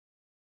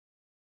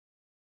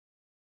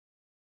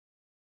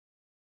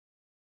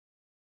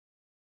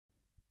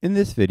In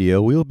this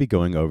video, we will be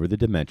going over the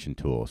dimension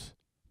tools.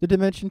 The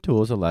dimension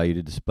tools allow you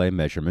to display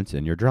measurements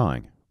in your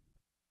drawing.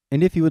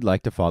 And if you would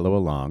like to follow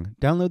along,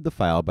 download the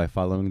file by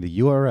following the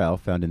URL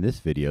found in this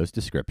video's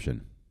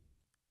description.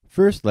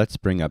 First, let's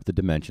bring up the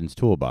Dimensions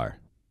toolbar.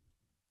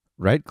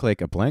 Right-click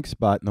a blank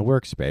spot in the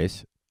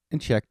workspace and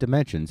check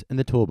Dimensions in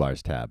the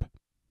Toolbars tab.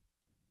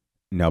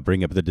 Now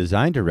bring up the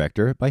Design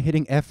Director by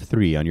hitting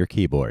F3 on your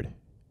keyboard.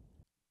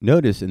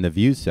 Notice in the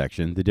Views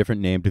section the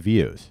different named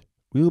views.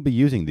 We will be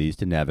using these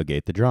to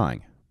navigate the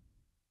drawing.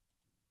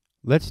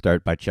 Let's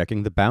start by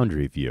checking the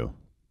Boundary view.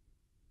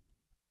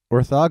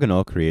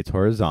 Orthogonal creates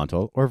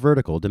horizontal or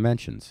vertical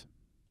dimensions.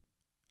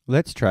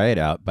 Let's try it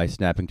out by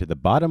snapping to the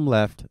bottom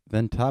left,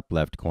 then top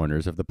left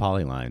corners of the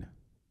polyline.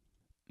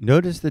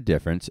 Notice the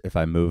difference if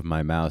I move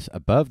my mouse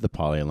above the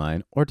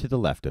polyline or to the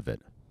left of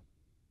it.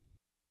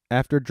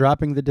 After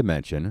dropping the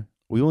dimension,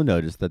 we will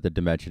notice that the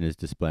dimension is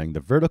displaying the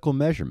vertical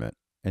measurement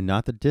and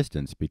not the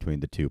distance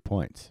between the 2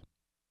 points.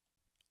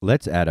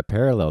 Let's add a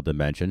parallel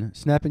dimension,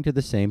 snapping to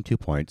the same 2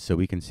 points so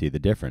we can see the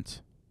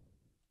difference.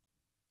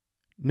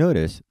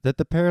 Notice that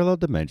the parallel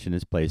dimension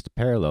is placed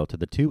parallel to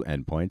the 2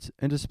 endpoints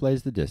and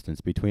displays the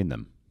distance between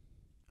them.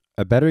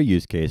 A better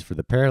use case for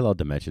the parallel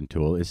dimension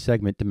tool is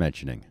segment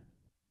dimensioning.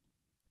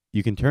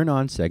 You can turn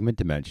on segment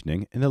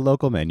dimensioning in the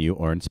local menu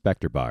or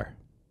inspector bar.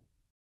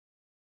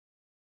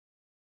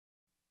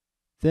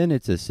 Then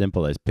it's as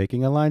simple as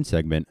picking a line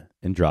segment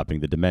and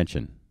dropping the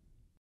dimension.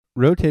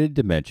 Rotated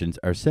dimensions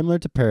are similar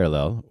to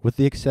parallel, with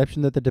the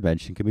exception that the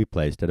dimension can be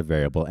placed at a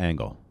variable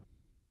angle.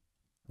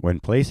 When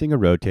placing a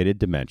rotated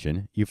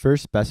dimension, you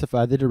first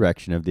specify the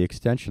direction of the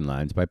extension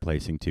lines by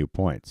placing 2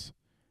 points.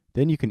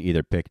 Then you can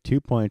either pick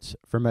 2 points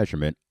for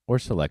measurement or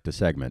select a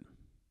segment.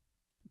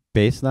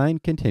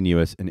 Baseline,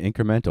 continuous, and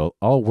incremental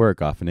all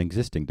work off an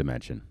existing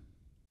dimension.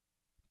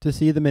 To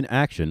see them in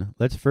action,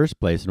 let's first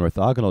place an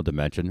orthogonal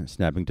dimension,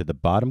 snapping to the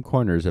bottom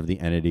corners of the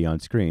entity on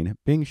screen,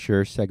 being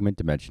sure segment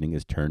dimensioning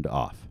is turned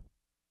off.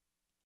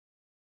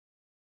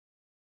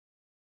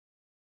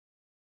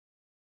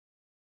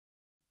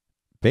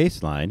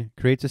 Baseline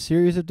creates a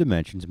series of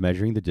dimensions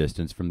measuring the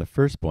distance from the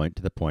first point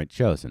to the point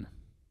chosen.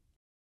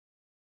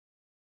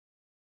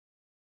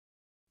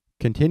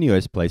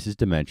 Continuous places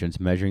dimensions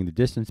measuring the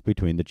distance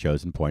between the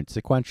chosen points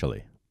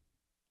sequentially.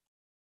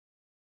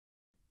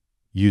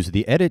 Use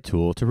the Edit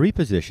tool to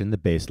reposition the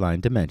baseline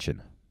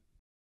dimension.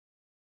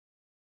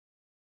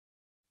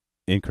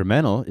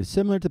 Incremental is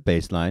similar to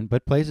baseline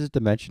but places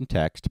dimension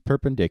text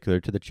perpendicular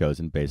to the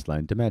chosen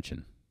baseline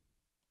dimension.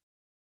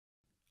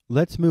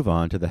 Let's move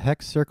on to the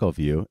Hex Circle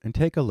View and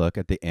take a look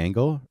at the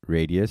angle,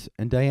 radius,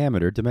 and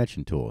diameter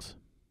dimension tools.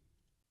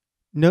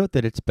 Note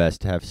that it's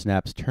best to have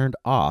snaps turned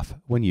off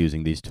when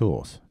using these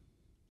tools.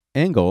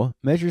 Angle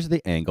measures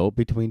the angle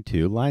between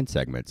 2 line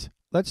segments.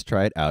 Let's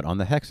try it out on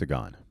the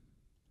hexagon.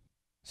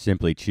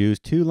 Simply choose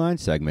 2 line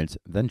segments,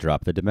 then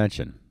drop the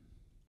dimension.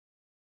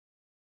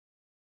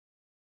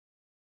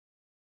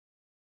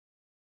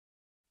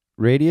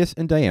 Radius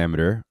and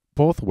diameter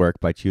both work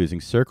by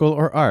choosing circle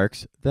or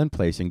arcs, then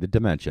placing the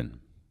dimension.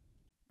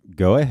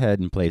 Go ahead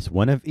and place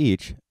one of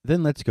each,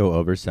 then let's go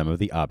over some of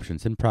the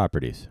options and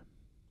properties.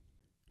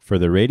 For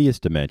the radius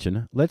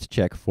dimension, let's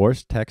check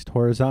Force Text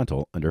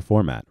Horizontal under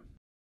Format.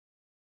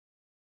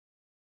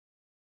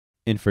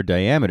 And for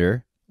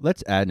diameter,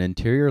 let's add an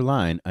interior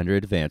line under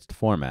Advanced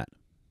Format.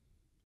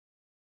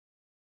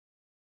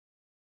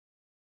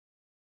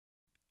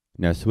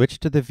 Now switch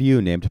to the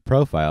view named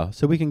Profile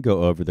so we can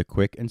go over the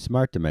Quick and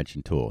Smart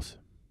Dimension tools.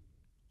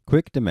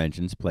 Quick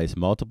dimensions place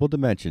multiple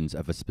dimensions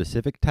of a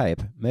specific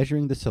type,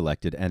 measuring the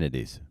selected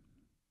entities.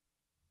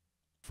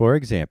 For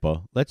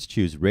example, let's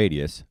choose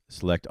radius,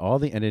 select all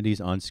the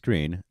entities on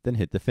screen, then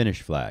hit the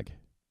Finish flag.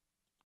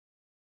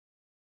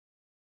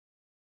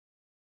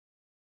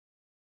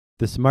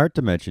 The Smart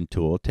Dimension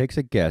tool takes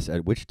a guess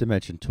at which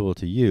dimension tool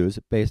to use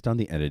based on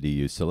the entity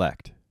you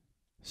select.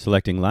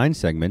 Selecting line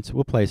segments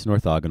will place an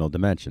orthogonal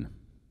dimension.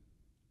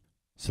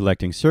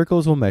 Selecting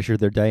circles will measure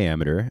their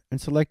diameter,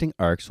 and selecting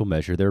arcs will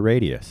measure their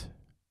radius.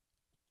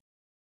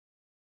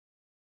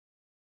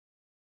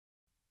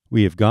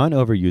 We have gone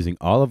over using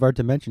all of our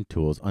dimension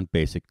tools on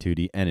basic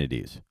 2D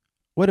entities.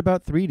 What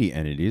about 3D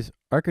entities,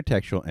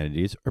 architectural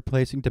entities, or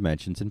placing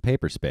dimensions in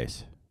paper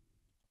space?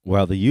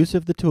 While the use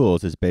of the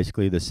tools is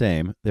basically the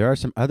same, there are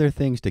some other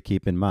things to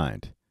keep in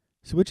mind.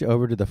 Switch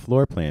over to the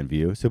floor plan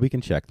view so we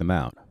can check them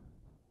out.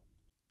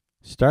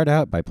 Start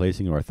out by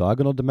placing an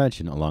orthogonal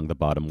dimension along the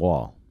bottom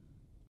wall.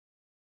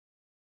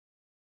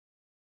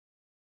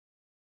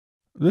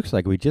 Looks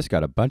like we just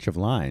got a bunch of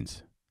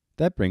lines.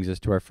 That brings us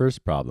to our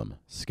first problem,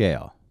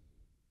 scale.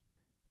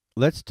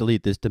 Let's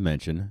delete this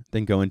dimension,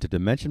 then go into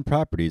Dimension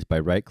Properties by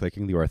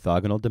right-clicking the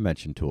Orthogonal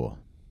Dimension tool.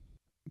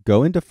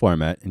 Go into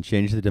Format and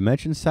change the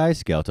dimension size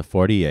scale to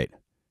 48.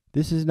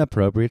 This is an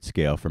appropriate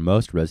scale for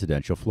most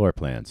residential floor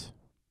plans.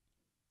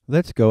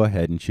 Let's go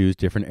ahead and choose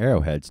different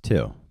arrowheads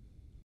too.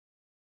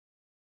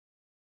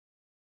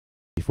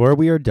 Before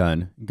we are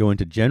done, go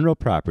into General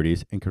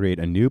Properties and create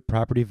a new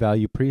property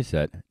value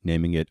preset,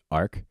 naming it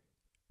Arc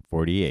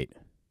 48.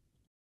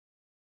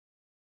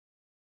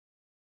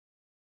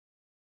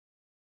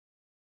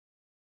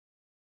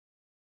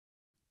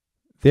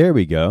 There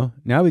we go.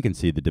 Now we can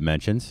see the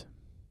dimensions.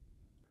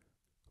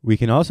 We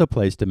can also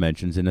place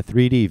dimensions in a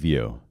 3D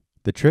view.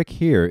 The trick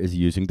here is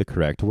using the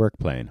correct work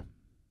plane.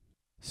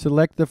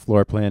 Select the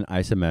floor plan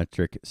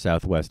isometric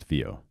southwest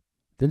view,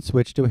 then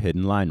switch to a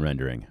hidden line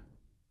rendering.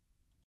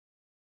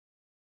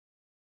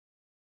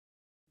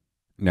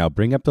 Now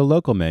bring up the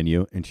local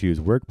menu and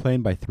choose Work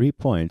Plane by 3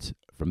 points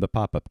from the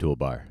pop-up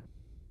toolbar.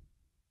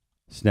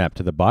 Snap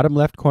to the bottom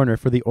left corner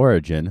for the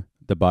origin,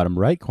 the bottom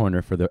right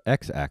corner for the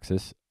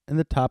x-axis, and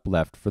the top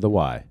left for the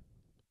y.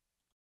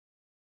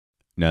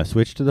 Now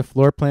switch to the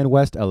floor plan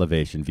west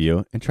elevation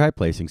view and try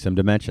placing some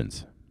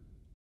dimensions.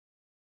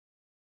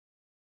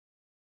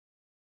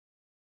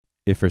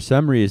 If for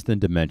some reason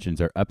dimensions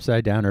are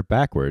upside down or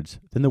backwards,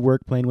 then the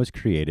work plane was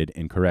created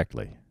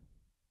incorrectly.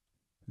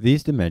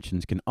 These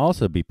dimensions can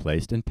also be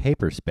placed in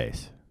paper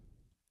space.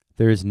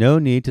 There is no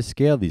need to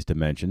scale these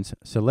dimensions,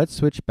 so let's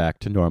switch back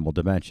to normal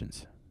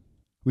dimensions.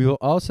 We will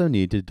also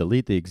need to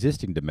delete the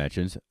existing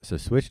dimensions, so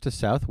switch to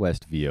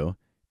Southwest View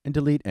and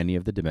delete any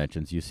of the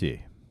dimensions you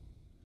see.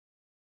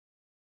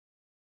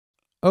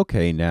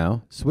 Okay,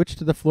 now switch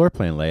to the floor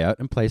plan layout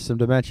and place some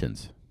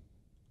dimensions.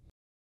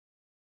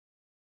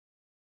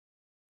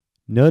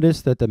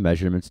 Notice that the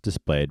measurements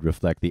displayed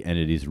reflect the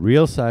entity's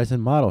real size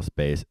and model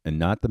space and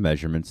not the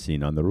measurements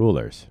seen on the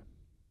rulers.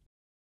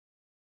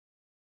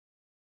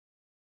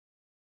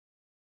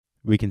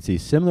 We can see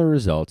similar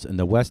results in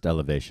the west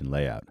elevation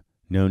layout.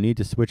 No need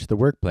to switch the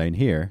work plane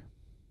here.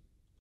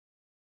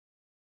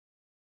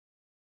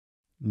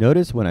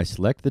 Notice when I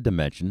select the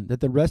dimension that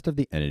the rest of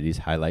the entities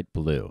highlight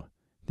blue.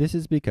 This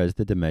is because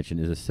the dimension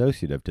is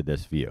associative to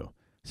this view,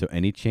 so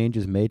any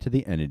changes made to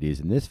the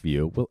entities in this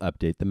view will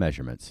update the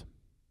measurements.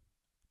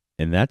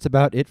 And that's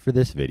about it for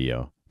this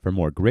video. For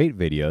more great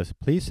videos,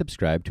 please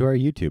subscribe to our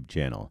YouTube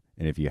channel.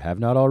 And if you have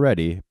not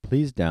already,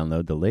 please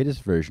download the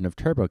latest version of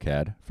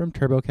TurboCAD from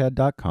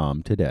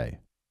TurboCAD.com today.